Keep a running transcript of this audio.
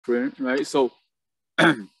right? So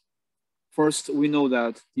first, we know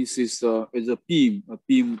that this is a beam. A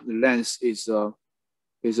beam length is a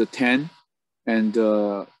 10, and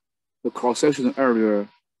the cross-sectional area,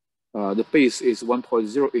 the base is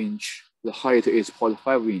 1.0 inch, the height is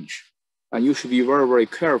 0.5 inch. And you should be very, very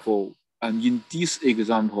careful. And in this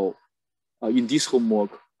example, in this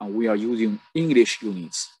homework, we are using English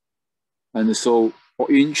units. And so for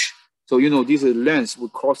inch, so you know this is length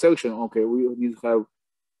with cross-section. Okay, we need to have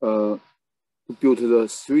to build the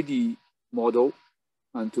 3D model,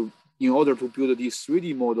 and in order to build this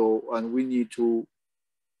 3D model, and we need to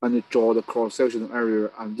draw the cross-sectional area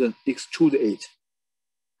and then extrude it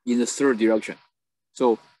in the third direction.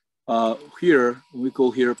 So here we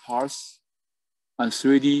go here parts and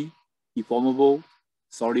 3D, deformable,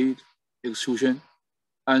 solid, extrusion,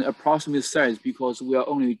 and approximate size, because we are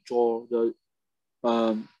only draw the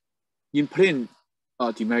in plane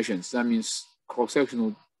dimensions. That means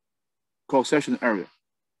cross-sectional area.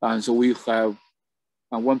 And so we have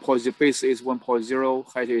 1.0 base is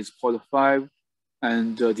 1.0, height is 0.5,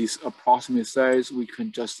 and this approximate size, we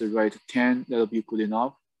can just write 10, that'll be good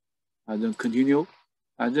enough. And then continue.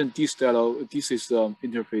 And then this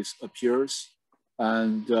interface appears.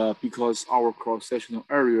 And because our cross-sectional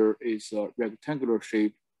area is a rectangular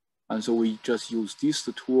shape, and so we just use this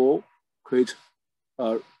tool, create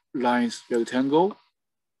lines rectangle.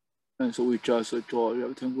 And so we just draw a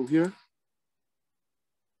rectangle here.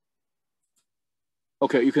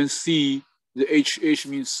 Okay, you can see the H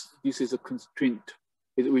means this is a constraint,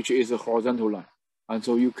 which is a horizontal line. And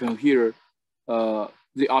so you can here,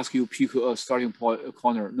 they ask you pick a starting point, a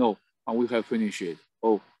corner. No, and we have finished it.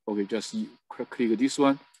 Oh, okay, just click this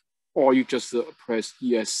one, or you just press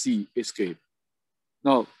ESC, escape.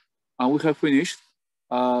 Now, and we have finished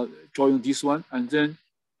drawing this one, and then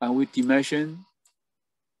we dimension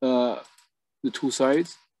the two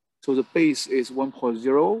sides. So the base is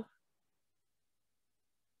 1.0,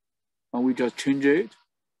 and we just change it,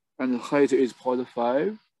 and the height is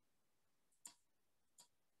 0.5.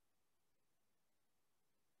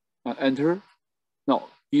 And enter. Now,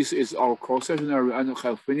 this is our cross-section area, and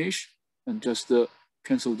have finished, and just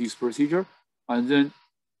cancel this procedure, and then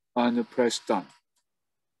press done.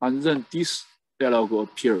 And then this dialog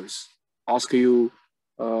appears, ask you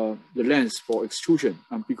the length for extrusion,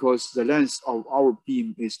 and because the length of our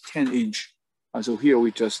beam is 10 inch, and so here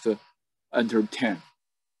we just enter 10.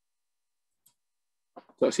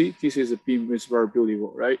 So see, this is a beam, it's very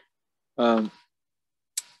beautiful, right? So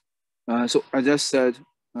I just said,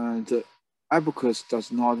 the Abaqus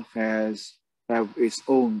does not have its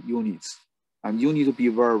own units, and you need to be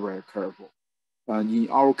very, very careful. And in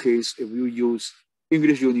our case, if you use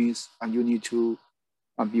English units, and you need to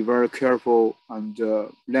be very careful, and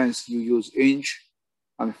length you use inch,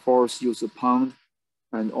 and force use a pound,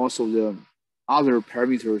 and also the other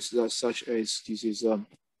parameters that such as this is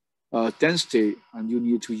density, and you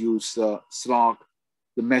need to use slug,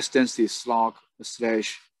 the mass density slug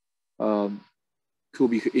slash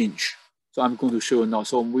cubic inch. So I'm going to show you now.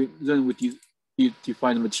 So we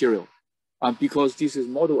define the material. Because this is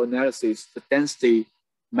model analysis, the density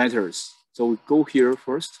matters. So we go here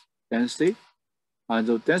first, density, and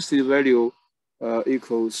the density value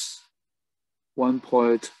equals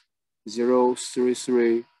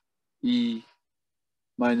 1.033 E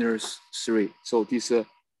minus 3. So this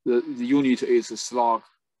the unit is slug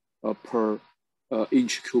per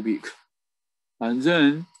inch cubic. And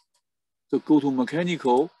then to go to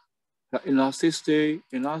mechanical, elastic,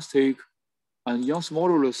 and Young's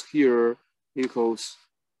modulus here equals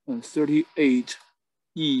 38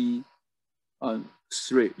 E and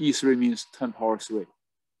 3. E3 means 10 power 3.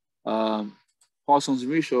 Poisson's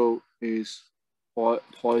ratio is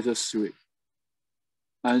 0.3.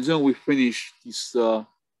 And then we finish this,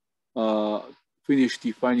 finish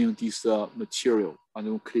defining this material, and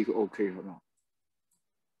then click OK now.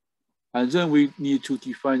 And then we need to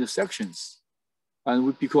define the sections.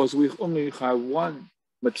 And because we only have one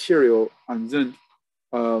material, and then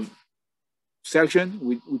section,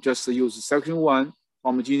 we just use section 1,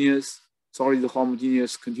 homogeneous, solid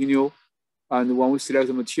homogeneous, continue. And when we select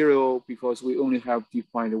the material, because we only have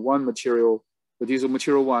defined one material, but this is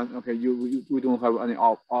material 1, okay, we don't have any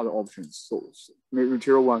other options. So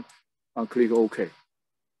material 1, click OK.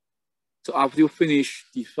 So after you finish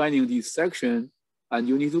defining this section, and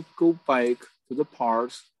you need to go back to the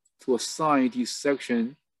parts to assign this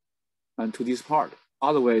section and to this part.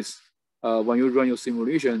 Otherwise, when you run your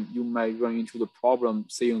simulation, you might run into the problem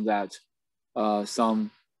saying that some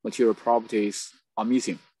material properties are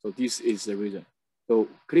missing. So this is the reason. So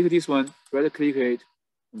click this one, right click it,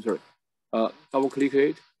 double click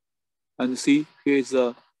it, and see here is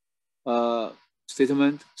the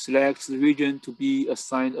statement selects the region to be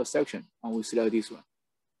assigned a section, and we select this one.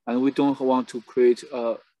 And we don't want to create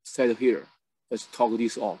a set here. Let's toggle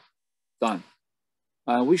this off. Done.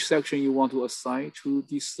 And which section you want to assign to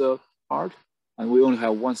this part? And we only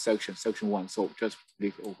have one section, section 1. So just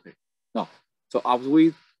click OK. Now, so after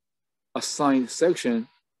we assign section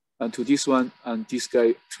to this one, and this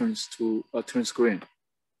guy turns green,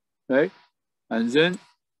 right? And then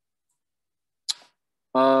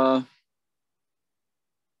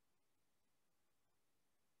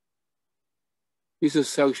this is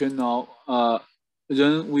section now.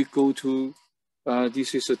 Then we go to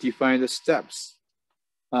this is a defined steps.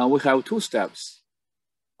 We have 2 steps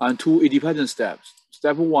and 2 independent steps.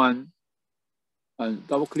 Step 1, and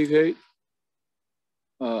double click it.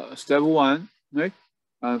 Step 1, right?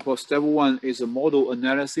 And for step 1 is a modal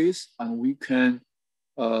analysis, and we can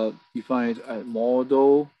define it as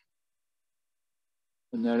modal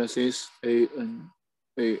analysis, A-N-A-L-Y-S-I-S,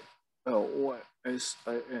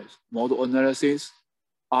 modal analysis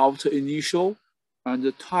after initial, and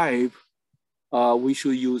the type we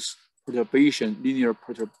should use perturbation, linear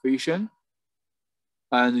perturbation,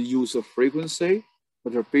 and use a frequency,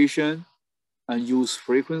 perturbation, and use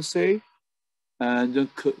frequency, and then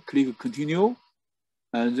click continue,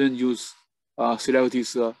 and then use select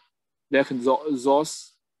this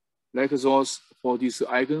Abaqus for this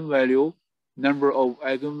eigenvalue, number of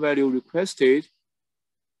eigenvalue requested.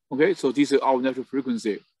 Okay, so this is our natural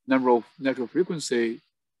frequency, number of natural frequency,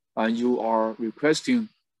 and you are requesting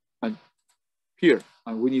and here,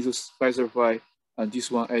 and we need to specify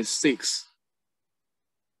this one as 6.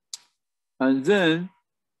 And then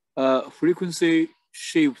frequency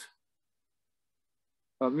shift,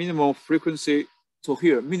 minimum frequency. So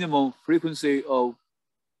here, minimum frequency of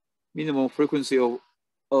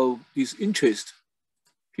this interest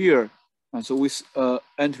here, and so we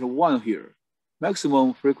enter 1 here.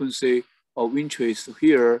 Maximum frequency of interest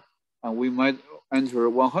here, and we might enter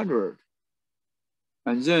 100.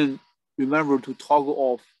 And then remember to toggle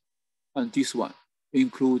off and this one,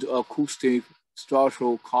 include acoustic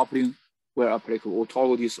structural coupling where applicable. We'll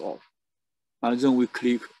toggle this off. And then we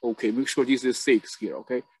click OK. Make sure this is 6 here,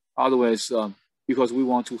 okay? Otherwise, because we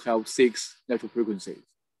want to have 6 natural frequencies,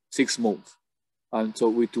 6 modes. And so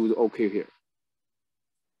we do the OK here.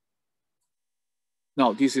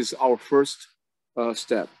 Now, this is our first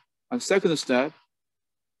step. And second step,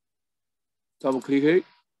 double click it.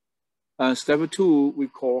 And step 2, we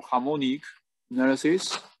call harmonic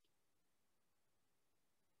analysis.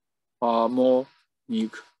 Harmonic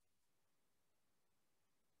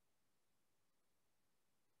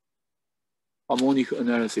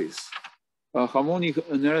analysis. Harmonic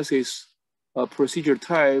analysis procedure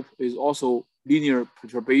type is also linear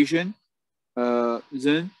perturbation.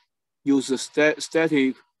 Then uses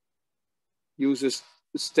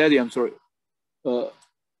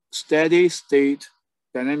steady state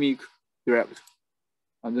dynamic direct,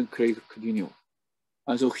 and then click continue.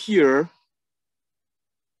 And so here,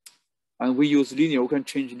 and we use linear. We can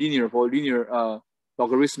change linear for linear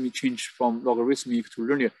logarithmic, change from logarithmic to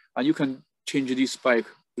linear, and you can change this spike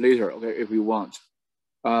later, okay, if you want.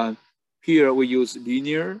 Here we use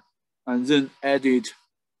linear, and then edit,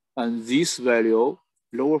 and this value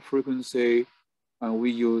lower frequency, and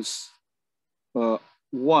we use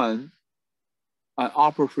 1, and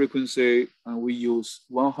upper frequency, and we use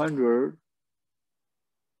 100,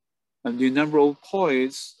 and the number of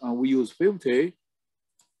points, and we use 50,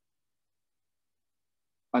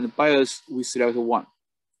 and bias we select 1,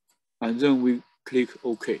 and then we click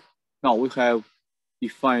OK. Now we have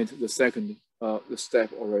defined the second the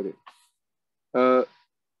step already.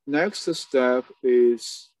 Next step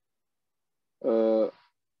is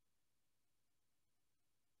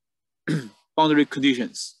boundary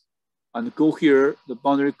conditions, and go here the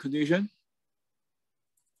boundary condition.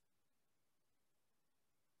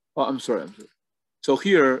 Oh, I'm sorry. So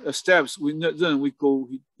here steps then we go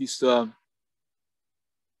this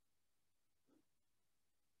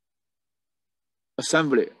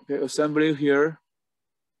assembly. Okay, assembly here.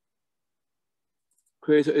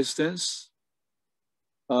 Create an instance.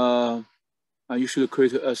 And you should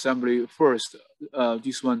create an assembly first.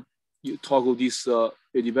 This one, you toggle this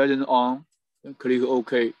independent on, and click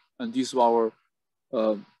OK. And this is our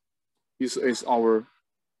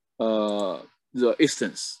the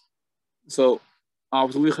instance. So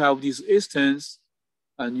after we have this instance,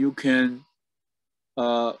 and you can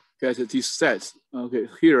get this set. Okay,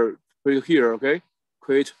 here, okay,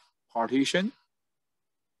 create partition.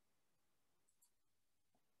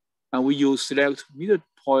 And we use select middle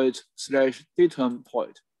point / datum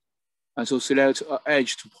point. And so select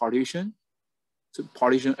edge to partition. So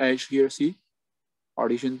partition H here, see?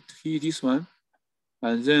 Partition T, this one.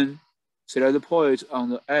 And then select the point on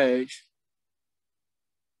the edge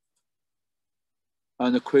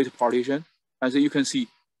and create partition. And then you can see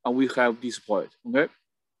we have this point, okay?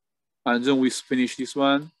 And then we finish this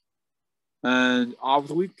one. And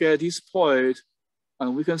after we get this point,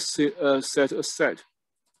 and we can set a set.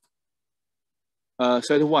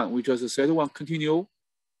 Set one, we just set one, continue,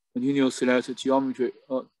 select geometry.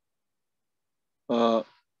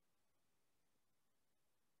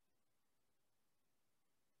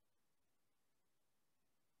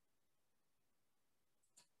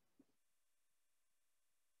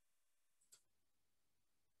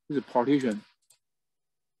 The partition.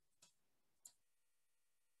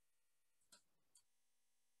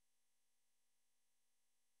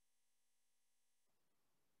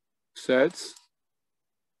 Set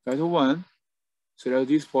one, select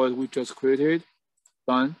this point we just created,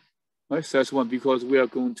 done. Right, set one, because we are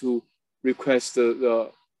going to request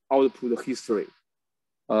the output history.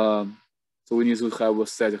 So we need to have a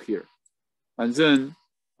set here. And then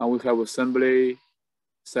we have assembly,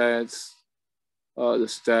 sets, the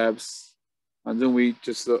steps, and then we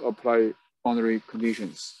just apply boundary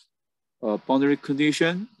conditions. Boundary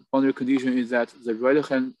condition is that the right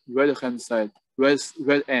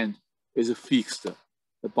end is fixed.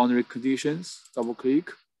 The boundary conditions, double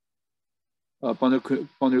click.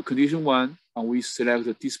 Boundary condition 1, and we select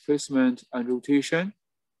the displacement and rotation,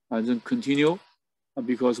 and then continue,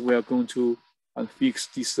 because we are going to fix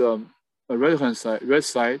this right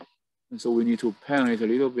side, and so we need to pan it a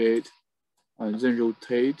little bit, and then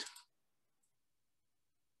rotate.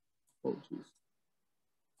 Oh, geez.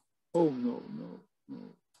 Oh no.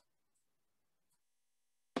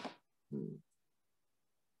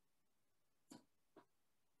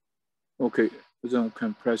 Okay, then we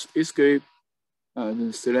can press escape and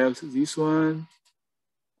then select this one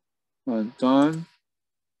and done.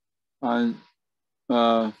 And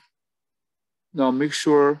now make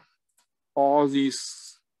sure all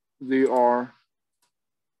these, make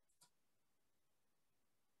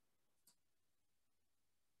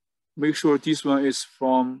sure this one is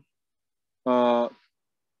from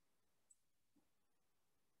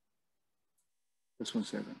just 1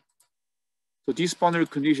 second. So this boundary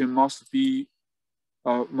condition must be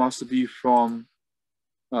from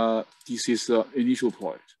this is the initial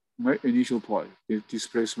point, right? Initial point, the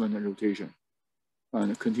displacement and rotation.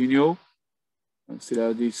 And continue, and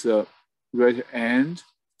select this right end,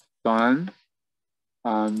 done,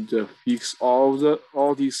 and fix all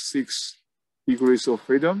these 6 degrees of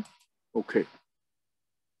freedom. Okay.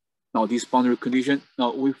 Now this boundary condition.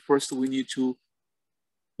 Now we need to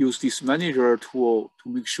use this manager tool to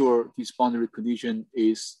make sure this boundary condition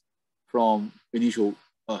is from initial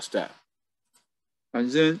step. And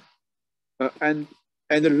then and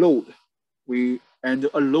the load, a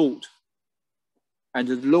load. And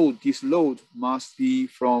this load must be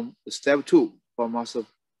from step 2, must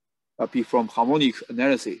be from harmonic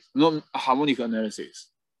analysis, not harmonic analysis.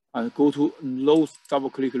 And go to loads, double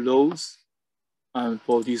click loads. And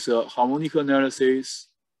for this harmonic analysis,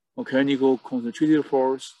 mechanical concentrated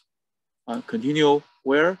force, and continue,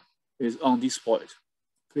 where is on this point.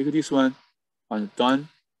 Click this one and done.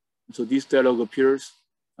 So this dialog appears,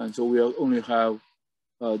 and so we'll only have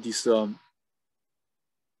this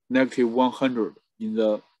negative 100 in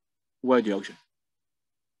the y direction.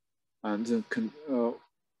 And then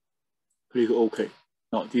click OK.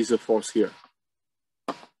 Now this is a force here.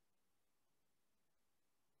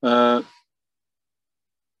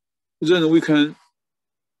 Then we can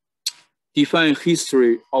define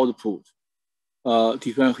history output.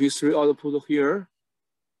 Define history output here.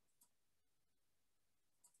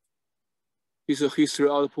 This is a history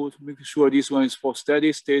output. Make sure this one is for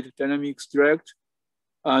steady state dynamics direct,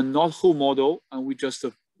 and not whole model. And we just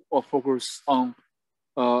focus on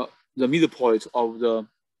the middle point of the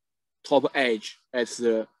top edge at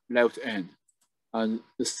the left end, and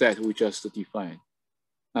the set we just defined.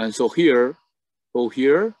 And so here, go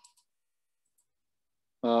here.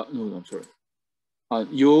 No, I'm sorry.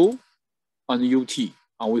 U and UT,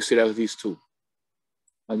 and we select these 2,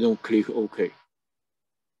 and then click OK.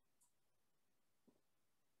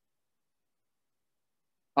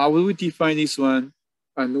 When we define this one,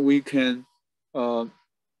 and we can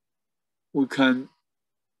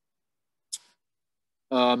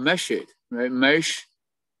mesh it, right? Mesh.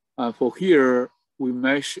 For here, we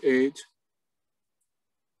mesh it.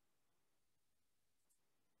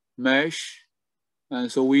 Mesh. And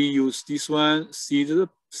so we use this one, seed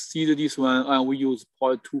this one, and we use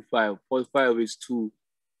 0.25. 0.5 is too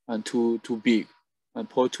big. And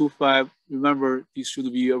 0.25, remember, this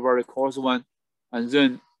should be a very coarse one. And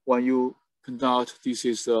then when you conduct this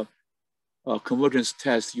is a convergence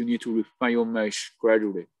test, you need to refine your mesh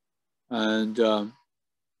gradually. And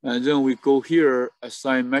then we go here,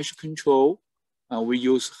 assign mesh control, and we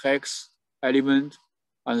use hex element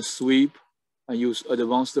and sweep and use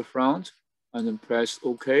advanced front and then press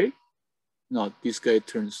OK. Now this guy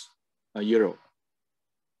turns yellow.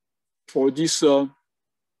 For this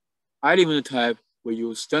element type, we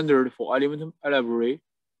use standard for element library.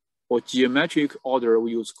 For geometric order,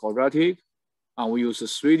 we use quadratic, and we use a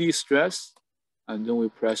 3D stress, and then we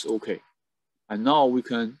press OK. And now we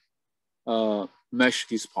can mesh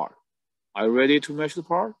this part. Are you ready to mesh the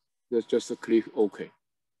part? Let's just click OK.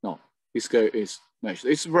 Now this guy is meshed.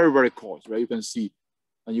 It's very, very coarse, right? You can see,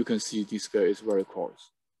 and you can see this guy is very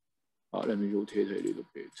coarse. Let me rotate a little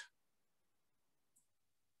bit.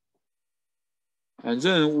 And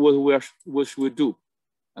then what should we do?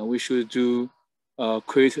 And we should do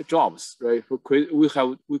create jobs, right?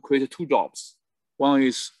 We create two jobs. One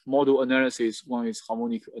is model analysis, one is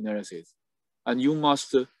harmonic analysis. And you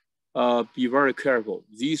must be very careful.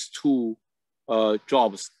 These two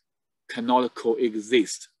jobs cannot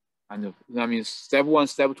coexist. And that means step one,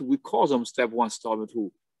 step two, we call them step one, step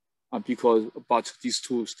two, but these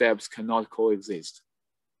two steps cannot coexist.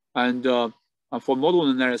 And for model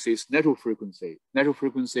analysis, natural frequency,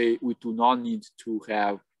 we do not need to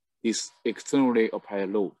have this externally applied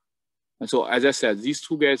load. And so, as I said, these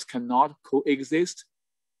two guys cannot coexist.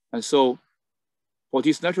 And so for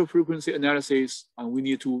this natural frequency analysis, we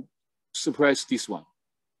need to suppress this one.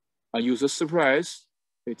 I use a suppress.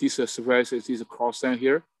 This suppress is a cross sign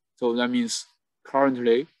here. So that means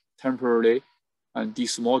currently, temporarily, and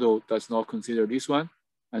this model does not consider this one.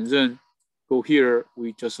 And then go here,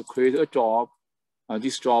 we just create a job.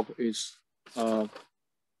 This job is a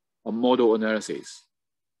model analysis.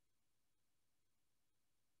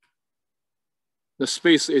 The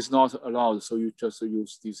space is not allowed, so you just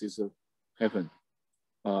use this is a happen.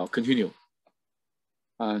 Continue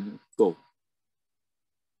and go.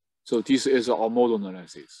 So this is our model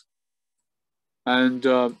analysis. And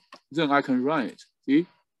then I can run it. See,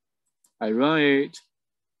 I run it.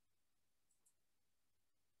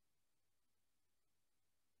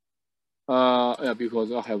 Yeah,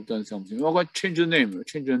 because I have done something. I'm going to change the name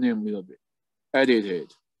a little bit. Edit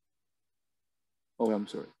it. Oh, I'm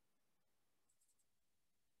sorry.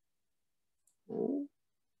 Oh.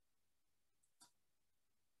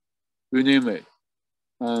 Rename it.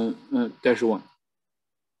 -1.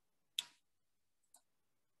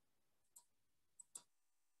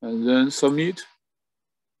 And then submit.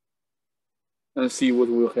 And see what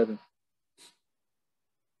will happen.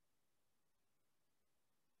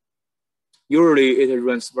 Usually it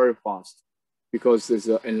runs very fast because there's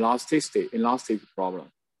an elastic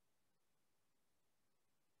problem.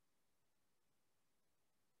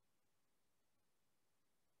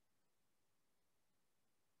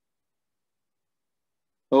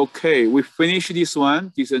 Okay, we finished this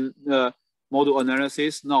one. This model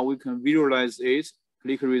analysis. Now we can visualize it.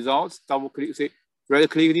 Click results, double click, say, right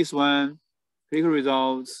click this one, click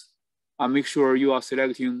results, and make sure you are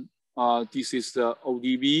selecting, this is the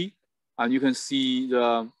ODB, and you can see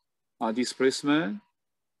the displacement,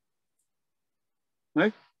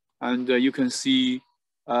 right? And you can see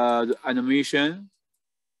the animation.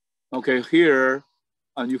 Okay, here,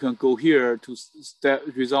 and you can go here to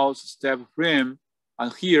results step frame,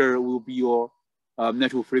 and here will be your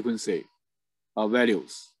natural frequency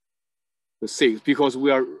values. The 6, because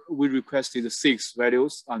we requested 6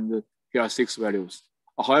 values, and here are 6 values.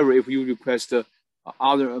 However, if you request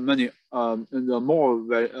other many more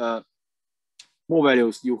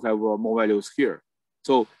values, you have more values here.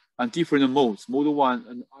 So on different modes, model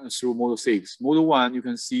 1 and through model 6. Model 1 you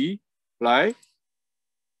can see apply.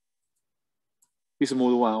 This is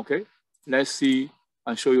model 1. Okay, let's see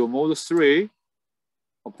and show you model 3.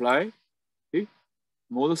 Apply. Okay,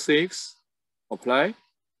 model 6 apply.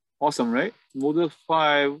 Awesome, right? Model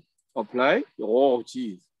 5, apply. Oh,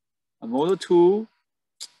 geez. And model 2,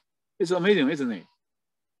 it's amazing, isn't it?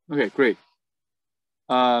 Okay, great.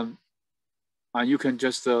 And you can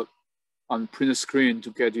just print a screen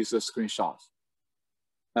to get this screenshot.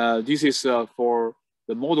 This is for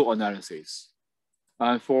the model analysis.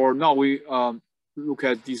 And for now, we look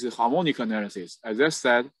at this harmonic analysis. As I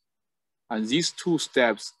said, and these two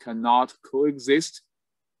steps cannot coexist.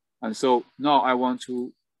 And so now I want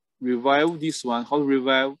to revive this one. How to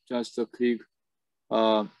revive? Just click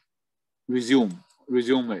resume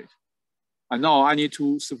it. And now I need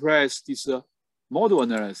to suppress this model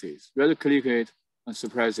analysis. Right click it and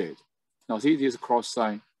suppress it. Now see this cross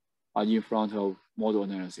sign in front of model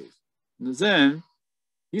analysis. And then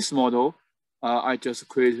this model, I just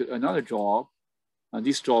created another job. And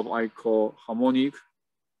this job I call Harmonic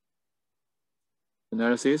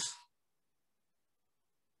Analysis.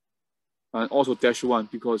 And also -1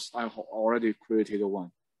 because I already created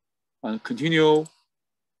one. And continue.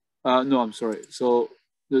 No, I'm sorry. So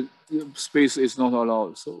the space is not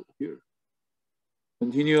allowed. So here,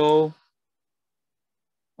 continue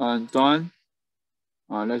and done.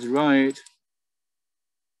 Let's run it.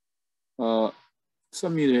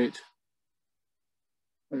 Submit it.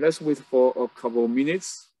 And let's wait for a couple of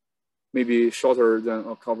minutes, maybe shorter than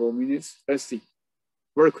a couple of minutes. Let's see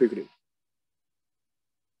very quickly.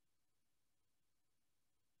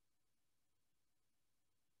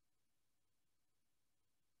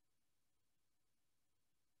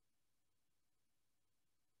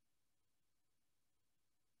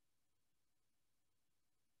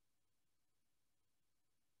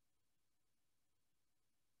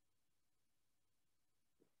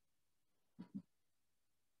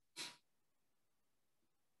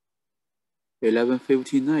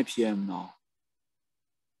 (11:59 p.m. now.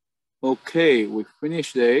 Okay, we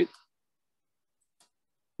finished it.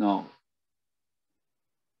 Now,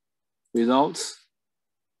 results.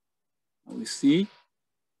 We see,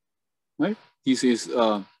 right? This is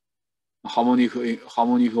harmonic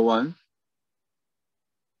one.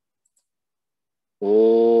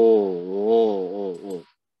 Oh.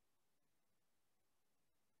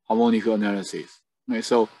 Harmonic analysis. Right,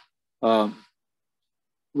 so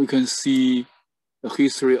we can see the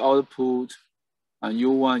history output and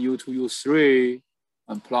U1, U2, U3,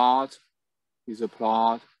 and plot is a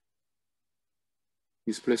plot,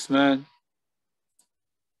 displacement,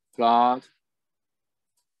 plot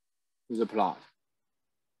is a plot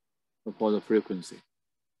for the frequency.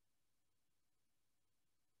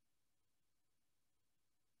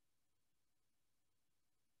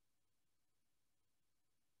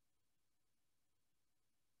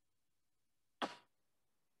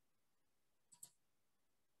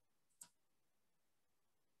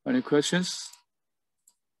 Any questions?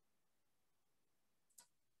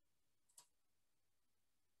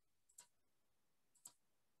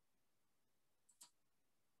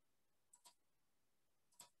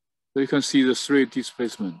 So you can see the 3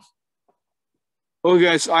 displacements. Okay,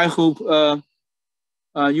 guys, I hope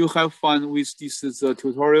you have fun with this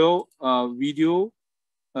tutorial video.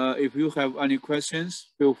 If you have any questions,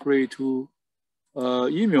 feel free to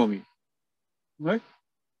email me. Right?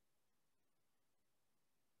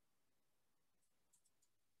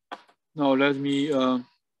 Now let me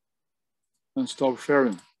stop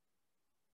sharing.